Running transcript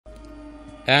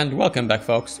And welcome back,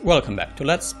 folks. Welcome back to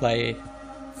Let's Play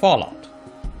Fallout.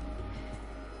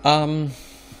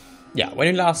 Yeah, when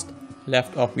we last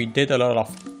left off, we did a lot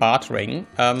of bartering.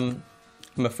 I'm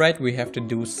afraid we have to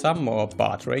do some more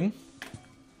bartering.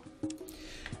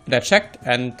 And I checked,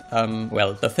 and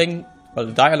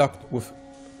the dialogue with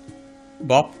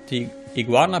Bob, the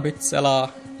iguana bit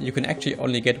seller, you can actually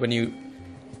only get when you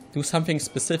do something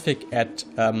specific at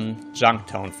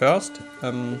Junktown first.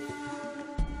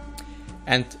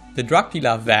 And the drug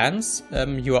dealer Vance,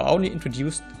 you are only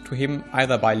introduced to him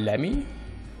either by Lemmy,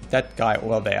 that guy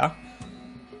over there,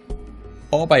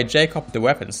 or by Jacob the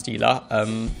weapons dealer.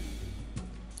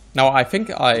 Now I think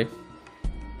I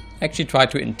actually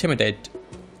tried to intimidate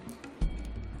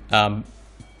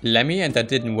Lemmy and that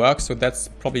didn't work, so that's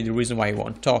probably the reason why he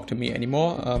won't talk to me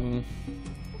anymore.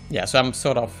 Yeah, so I'm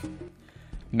sort of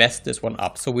messed this one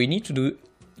up. So we need to do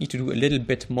a little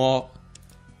bit more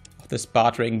of this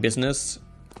bartering business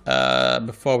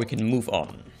before we can move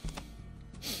on.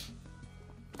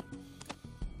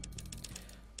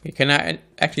 Okay, can I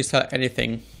actually sell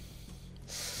anything?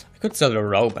 I could sell a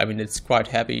rope. I mean, it's quite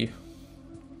heavy.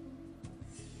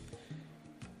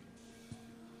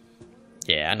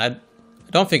 Yeah, and I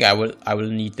don't think I will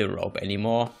need the rope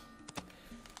anymore.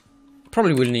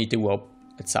 Probably will need the rope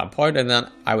at some point, and then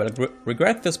I will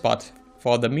regret this, but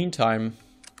for the meantime,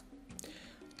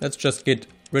 let's just get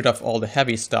rid of all the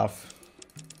heavy stuff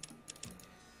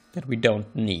that we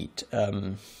don't need.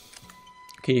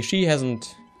 Okay, she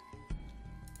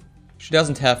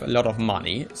doesn't have a lot of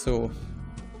money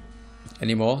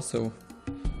anymore, so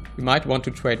we might want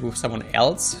to trade with someone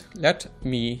else. Let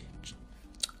me...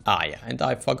 Ah, yeah, and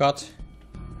I forgot.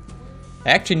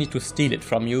 I actually need to steal it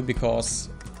from you, because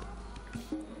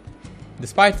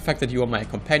despite the fact that you are my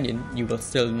companion, you will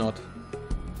still not...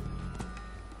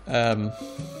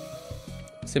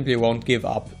 simply won't give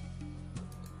up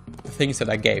the things that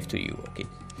I gave to you. Okay.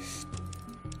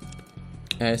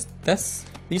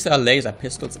 These are laser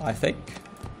pistols, I think.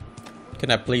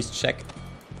 Can I please check?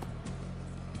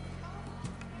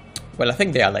 Well, I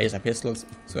think they are laser pistols,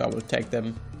 so I will take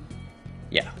them.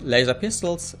 Yeah, laser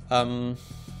pistols. I mean,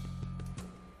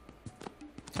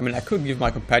 I could give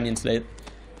my companions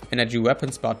energy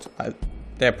weapons, but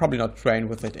they're probably not trained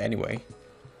with it anyway.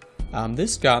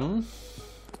 This gun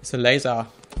is a laser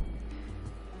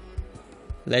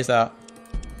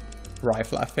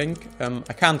rifle, I think.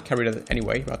 I can't carry that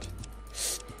anyway, but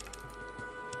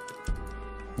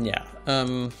yeah.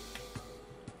 And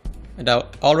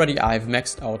already I've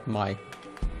maxed out my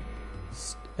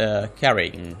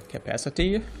carrying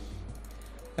capacity.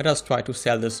 Let us try to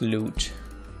sell this loot.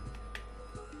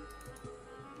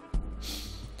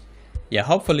 Yeah,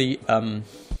 hopefully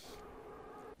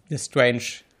this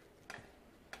strange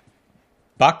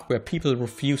bug where people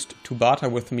refused to barter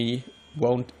with me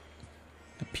won't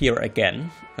appear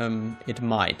again. It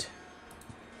might,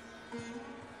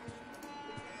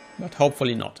 but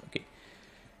hopefully not. Okay.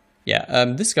 Yeah,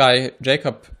 this guy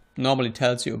Jacob normally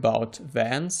tells you about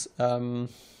Vance,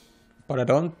 but I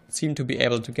don't seem to be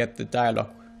able to get this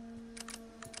dialogue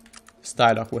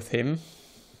with him.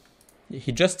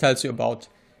 He just tells you about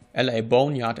LA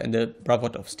Boneyard and the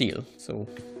Brotherhood of Steel. So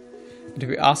if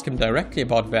we ask him directly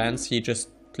about Vance, he just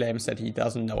claims that he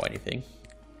doesn't know anything.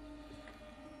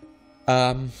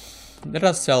 Let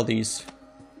us sell these.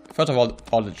 First of all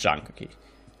the junk. Okay.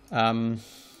 I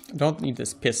don't need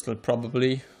this pistol,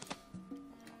 probably.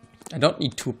 I don't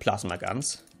need 2 plasma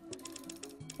guns.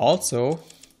 Also,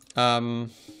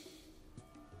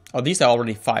 these are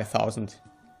already 5,000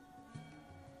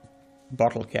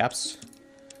 bottle caps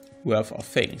worth of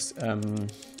things.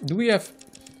 Do we have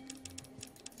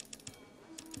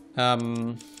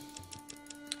some...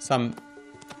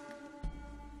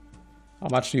 How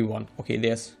much do you want? Okay,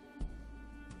 there's...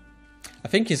 I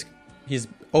think he's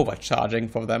overcharging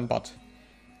for them, but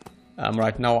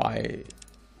right now I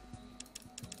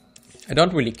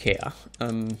don't really care.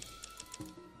 Okay,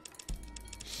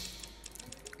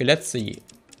 let's see.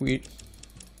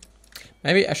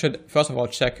 Maybe I should first of all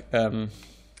check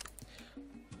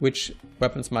which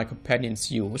weapons my companions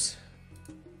use,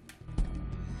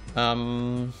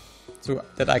 so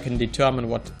that I can determine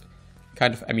what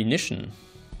kind of ammunition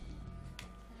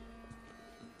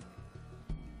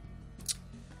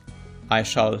I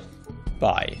shall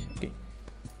buy. Okay.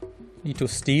 Need to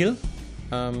steal.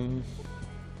 So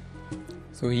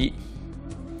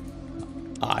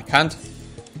I can't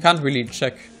really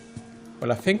check.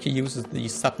 Well, I think he uses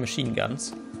these submachine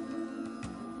guns.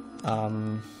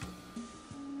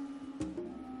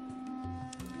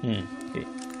 Okay.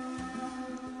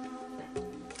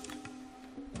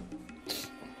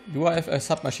 Do I have a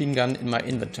submachine gun in my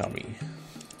inventory?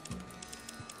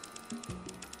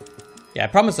 Yeah, I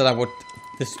promised that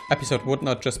this episode would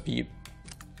not just be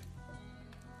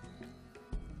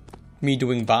me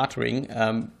doing bartering,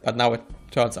 but now it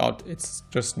turns out it's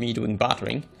just me doing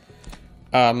bartering.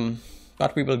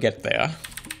 But we will get there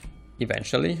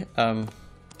eventually. I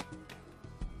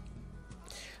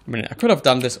mean, I could have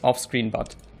done this off screen,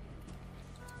 but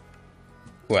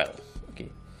well, okay.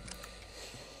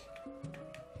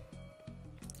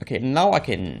 Okay, now I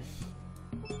can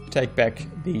take back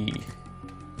the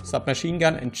submachine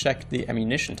gun and check the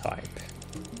ammunition type.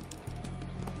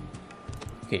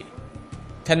 Okay,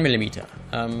 10mm.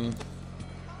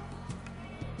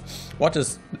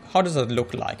 How does that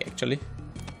look like actually?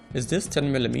 Is this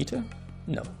 10mm?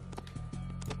 No.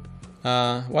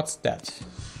 What's that?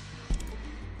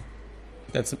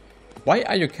 Why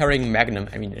are you carrying Magnum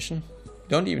ammunition?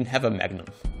 Don't even have a Magnum.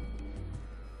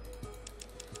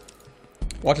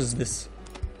 What is this?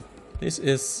 This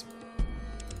is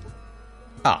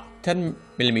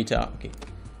 10mm. Okay.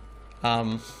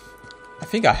 I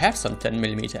think I have some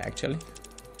 10mm actually.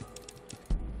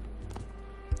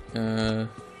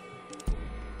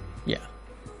 Yeah.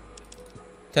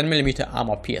 10mm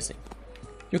armor piercing.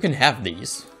 You can have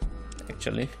these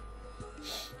actually.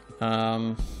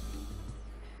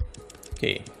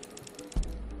 Okay.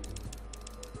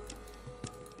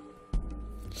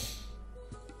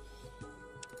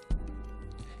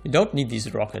 You don't need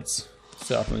these rockets,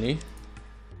 certainly.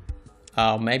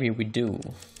 Maybe we do.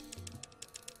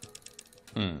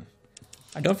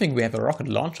 I don't think we have a rocket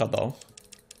launcher though.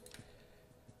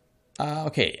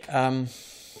 Okay.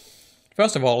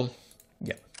 First of all,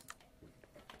 yeah.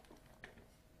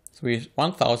 So we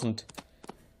 1,000.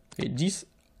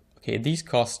 Okay, these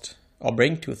cost or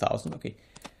bring 2,000. Okay.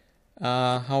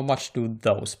 How much do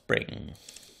those bring?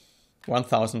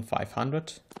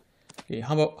 1,500. Okay,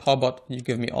 how about you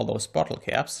give me all those bottle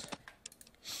caps?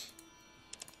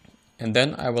 And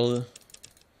then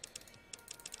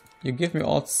you give me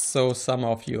also some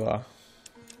of your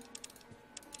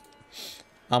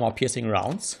armor piercing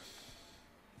rounds.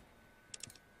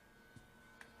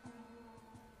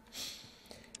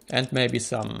 And maybe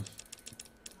some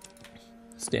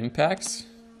stim packs.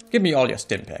 Give me all your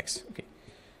stim packs. Okay.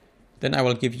 Then I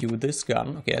will give you this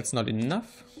gun. Okay, that's not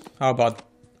enough. How about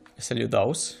I sell you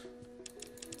those?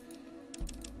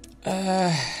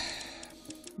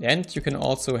 And you can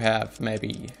also have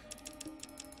maybe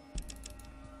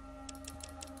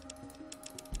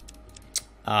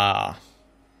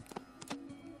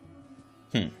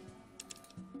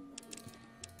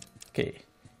Okay.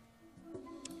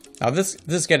 Now this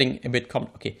is getting a bit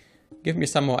okay. Give me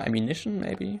some more ammunition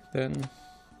maybe then.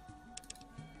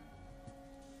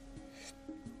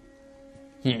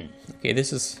 Okay,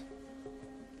 this is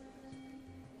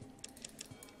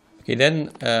okay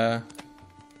then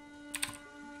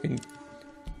you can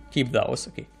keep those.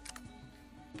 Okay.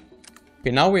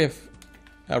 Okay, now we have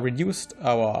reduced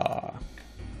our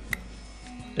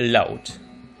load.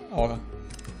 A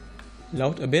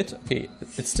bit. Okay,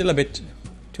 it's still a bit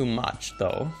too much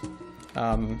though.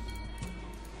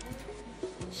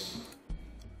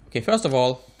 Okay, first of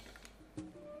all,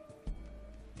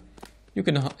 you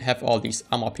can have all these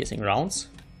armor piercing rounds.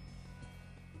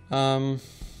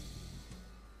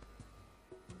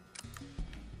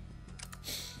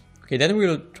 Okay, then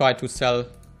we'll try to sell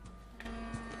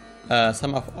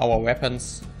some of our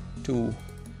weapons to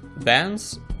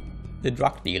Vance, the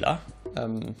drug dealer.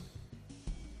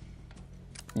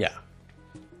 Yeah,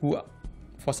 who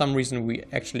for some reason we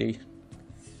actually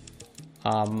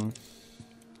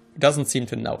doesn't seem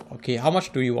to know. Okay, how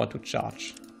much do you want to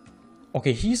charge?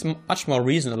 Okay, he's much more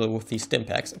reasonable with these stim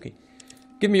packs. Okay,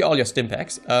 give me all your stim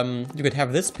packs. You could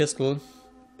have this pistol.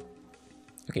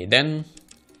 Okay, then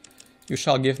you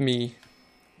shall give me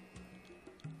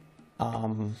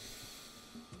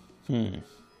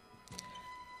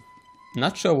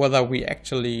not sure whether we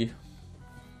actually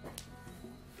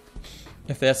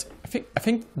I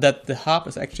think that the hub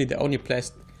is actually the only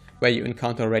place where you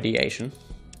encounter radiation.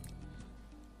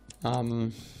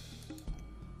 But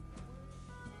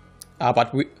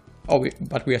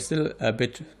we are still a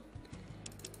bit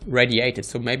radiated,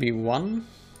 so maybe one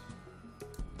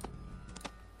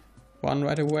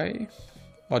right away,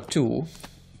 or two,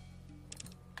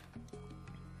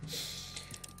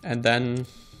 and then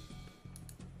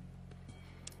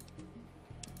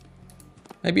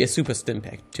maybe a super stim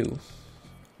pack too.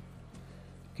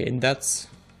 Okay, and that's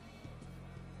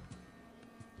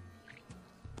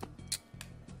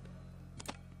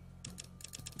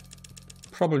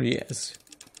probably as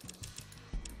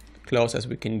close as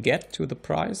we can get to the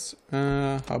price.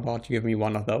 How about you give me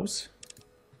one of those?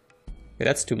 Okay,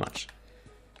 that's too much.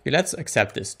 Okay, let's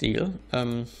accept this deal.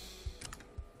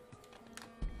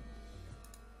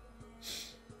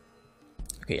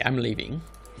 Okay, I'm leaving.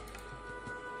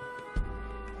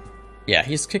 Yeah,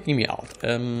 he's kicking me out.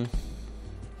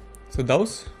 So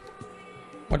those,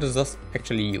 what does this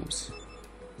actually use?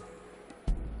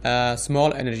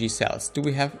 Small energy cells. Do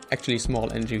we have actually small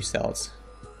energy cells?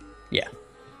 Yeah.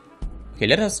 Okay,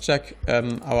 let us check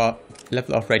our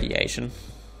level of radiation.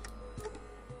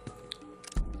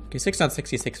 Okay,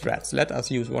 666 rats. Let us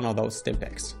use one of those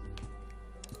stimpaks.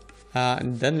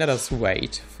 And then let us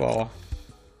wait for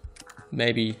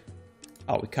maybe...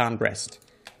 Oh, we can't rest.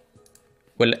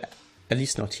 Well, at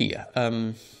least not here.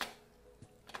 So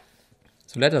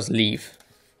let us leave.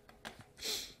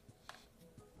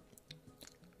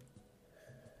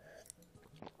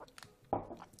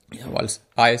 Yeah, whilst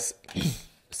I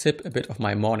sip a bit of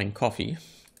my morning coffee.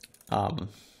 Well,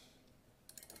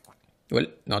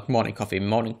 not morning coffee,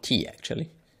 morning tea actually.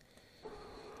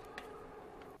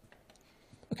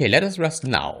 Okay, let us rest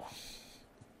now.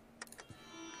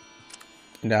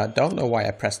 And I don't know why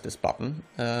I pressed this button.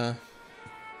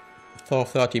 For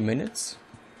 30 minutes.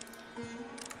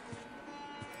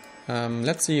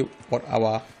 Let's see what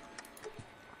our...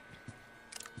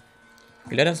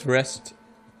 Let us rest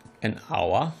an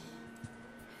hour.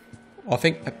 I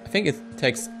think it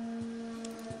takes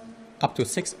up to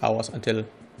 6 hours until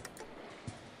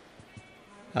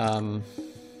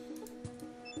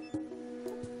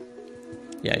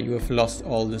yeah, you have lost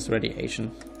all this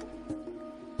radiation.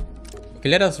 Okay,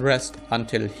 let us rest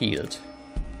until healed.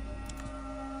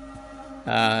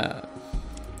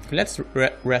 Let's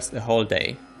rest a whole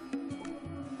day.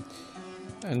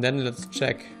 And then let's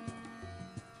check.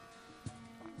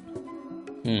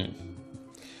 I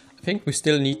think we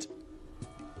still need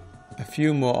a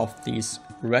few more of these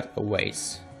red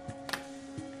aways.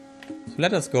 So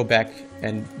let us go back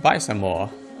and buy some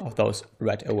more of those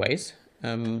red aways.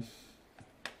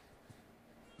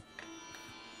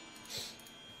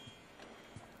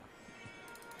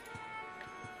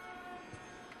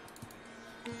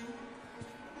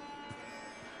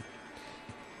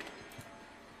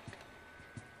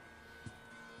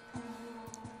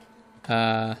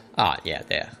 Yeah,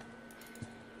 there.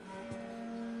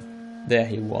 There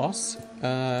he was.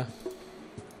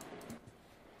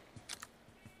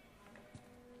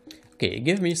 Okay,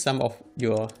 give me some of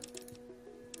your...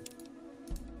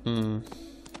 I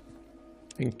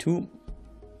think two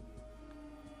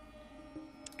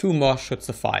more should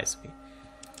suffice me.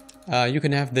 You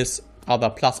can have this other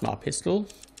plasma pistol.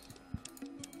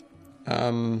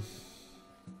 And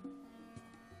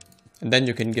then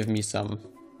you can give me some...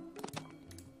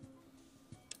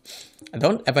 I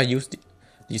don't ever use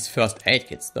these first aid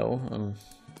kits though.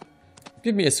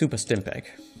 Give me a super stimpak.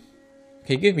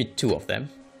 Okay, give me 2 of them.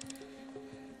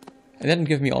 And then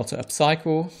give me also a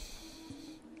psycho.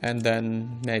 And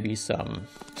then maybe some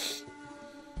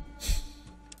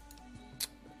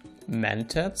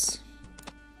mentats.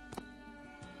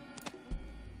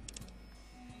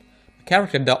 The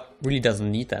character really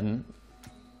doesn't need them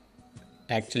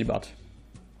actually, but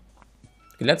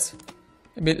okay, let's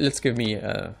give me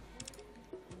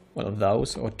one of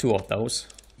those, or 2 of those,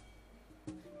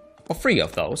 or 3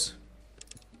 of those,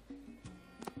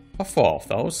 or 4 of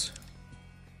those.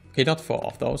 Okay, not 4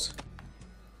 of those.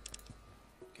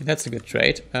 Okay, that's a good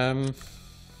trade.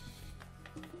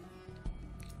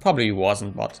 Probably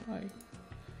wasn't, but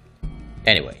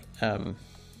anyway.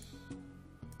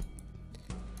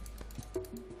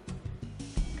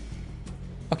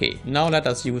 Okay, now let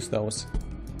us use those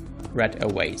red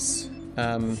aways.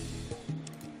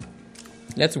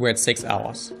 Let's wait 6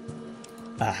 hours.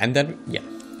 And then, yeah.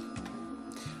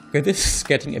 Okay, this is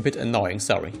getting a bit annoying,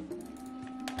 sorry.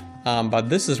 But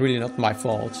this is really not my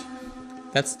fault.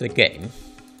 That's the game.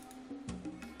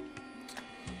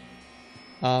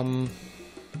 I'm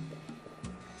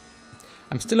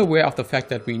still aware of the fact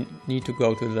that we need to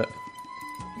go to the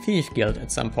Thief Guild at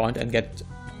some point and get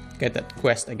that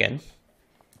quest again.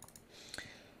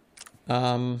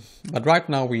 But right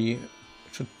now we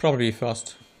should probably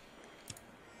first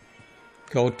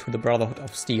go to the Brotherhood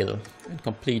of Steel and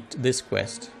complete this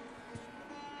quest.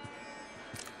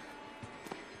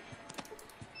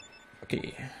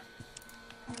 Okay.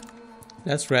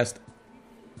 Let's rest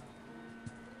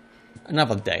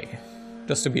another day,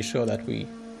 just to be sure that we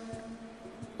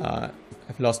have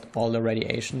lost all the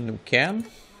radiation we can.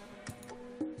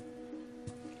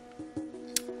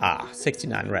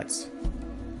 69 rats.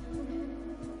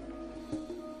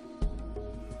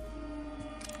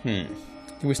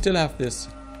 Do we still have this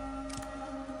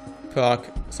perk?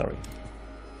 Sorry.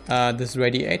 This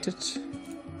radiated?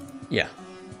 Yeah.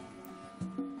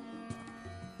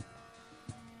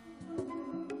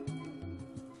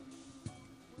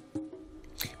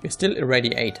 We're still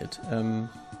irradiated.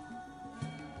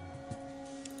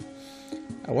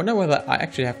 I wonder whether I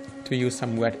actually have to use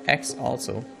some red X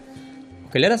also.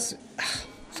 Okay, let us...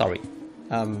 sorry.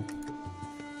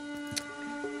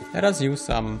 Let us use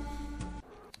some...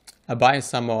 buy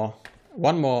some more...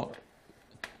 one more...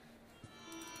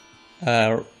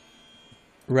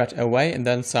 red away and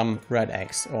then some red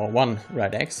X, or one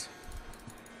red X.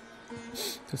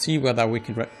 To see whether we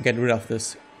can get rid of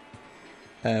this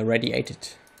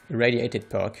irradiated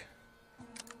perk.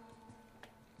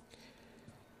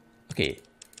 Okay.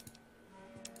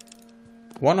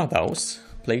 One of those,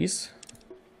 please.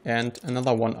 And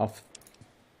another one of...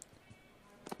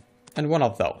 and one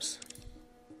of those.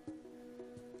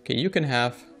 Okay, you can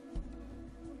have...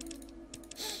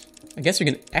 I guess you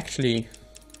can actually...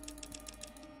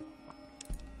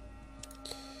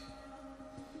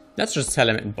 let's just sell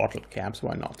them in bottle caps,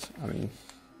 why not? I mean...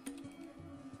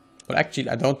 well, actually,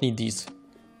 I don't need these.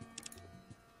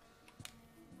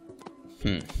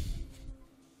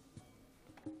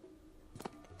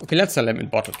 Okay, let's sell them in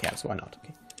bottle caps, why not?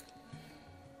 Okay.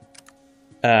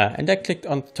 And I clicked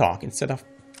on talk instead of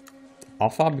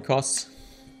offer because...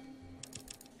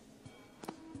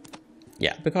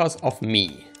 yeah, because of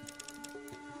me.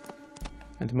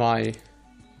 And my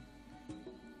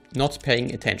not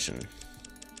paying attention.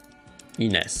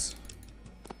 Ines.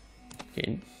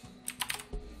 Okay.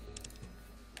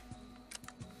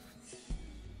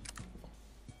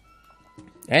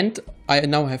 And I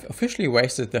now have officially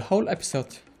wasted the whole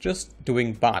episode just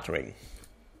doing bartering.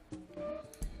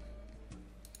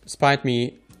 Despite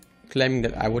me claiming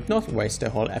that I would not waste the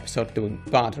whole episode doing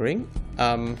bartering.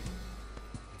 So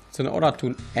in order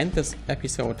to end this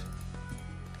episode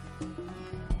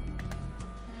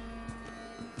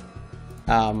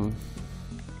on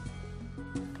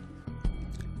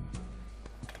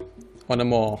a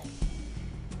more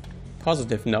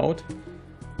positive note,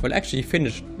 we'll actually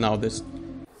finish now this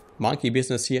monkey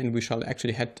business here and we shall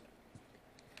actually head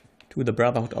to the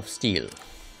Brotherhood of Steel.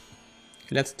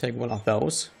 Let's take one of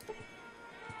those.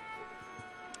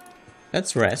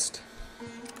 Let's rest.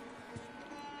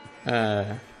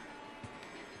 Till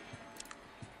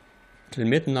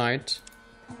midnight.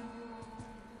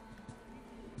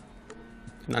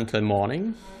 And until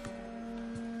morning.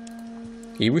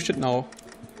 Okay, we should now...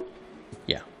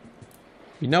 yeah.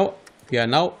 We are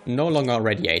now no longer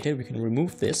radiated. We can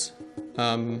remove this.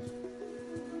 Are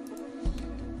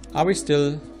we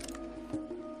still...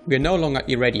 we are no longer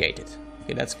irradiated.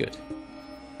 Okay, that's good.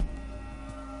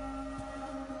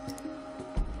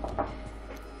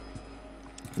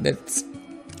 That's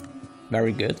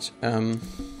very good.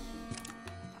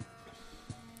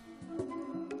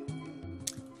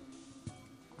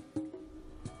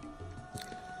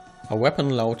 Our weapon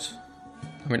load...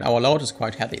 I mean, our load is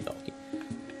quite heavy though. Okay.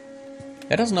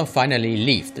 Let us now finally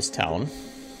leave this town.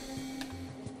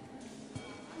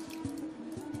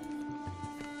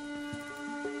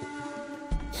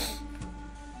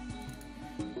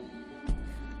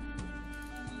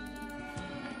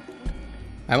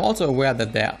 I'm also aware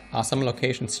that there are some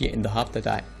locations here in the hub that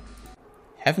I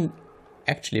haven't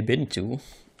actually been to.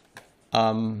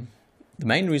 The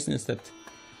main reason is that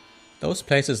those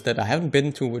places that I haven't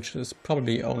been to, which is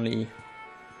probably only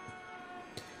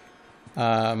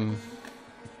the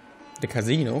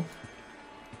casino,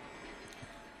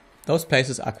 those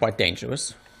places are quite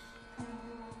dangerous.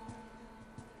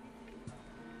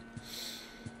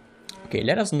 Okay,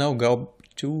 let us now go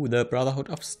to the Brotherhood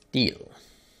of Steel.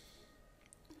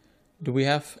 Do we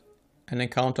have an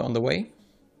encounter on the way?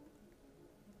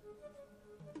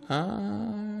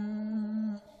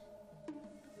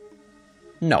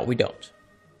 No, we don't.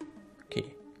 Okay.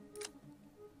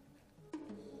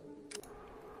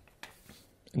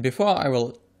 And before I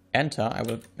will enter, I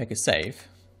will make a save.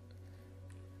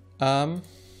 And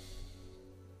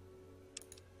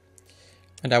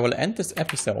I will end this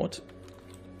episode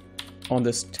on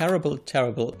this terrible,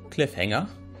 terrible cliffhanger.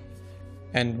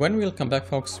 And when we'll come back,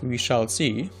 folks, we shall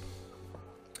see,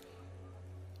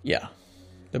 yeah,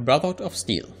 the Brotherhood of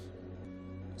Steel.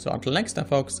 So until next time,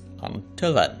 folks,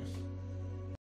 until then.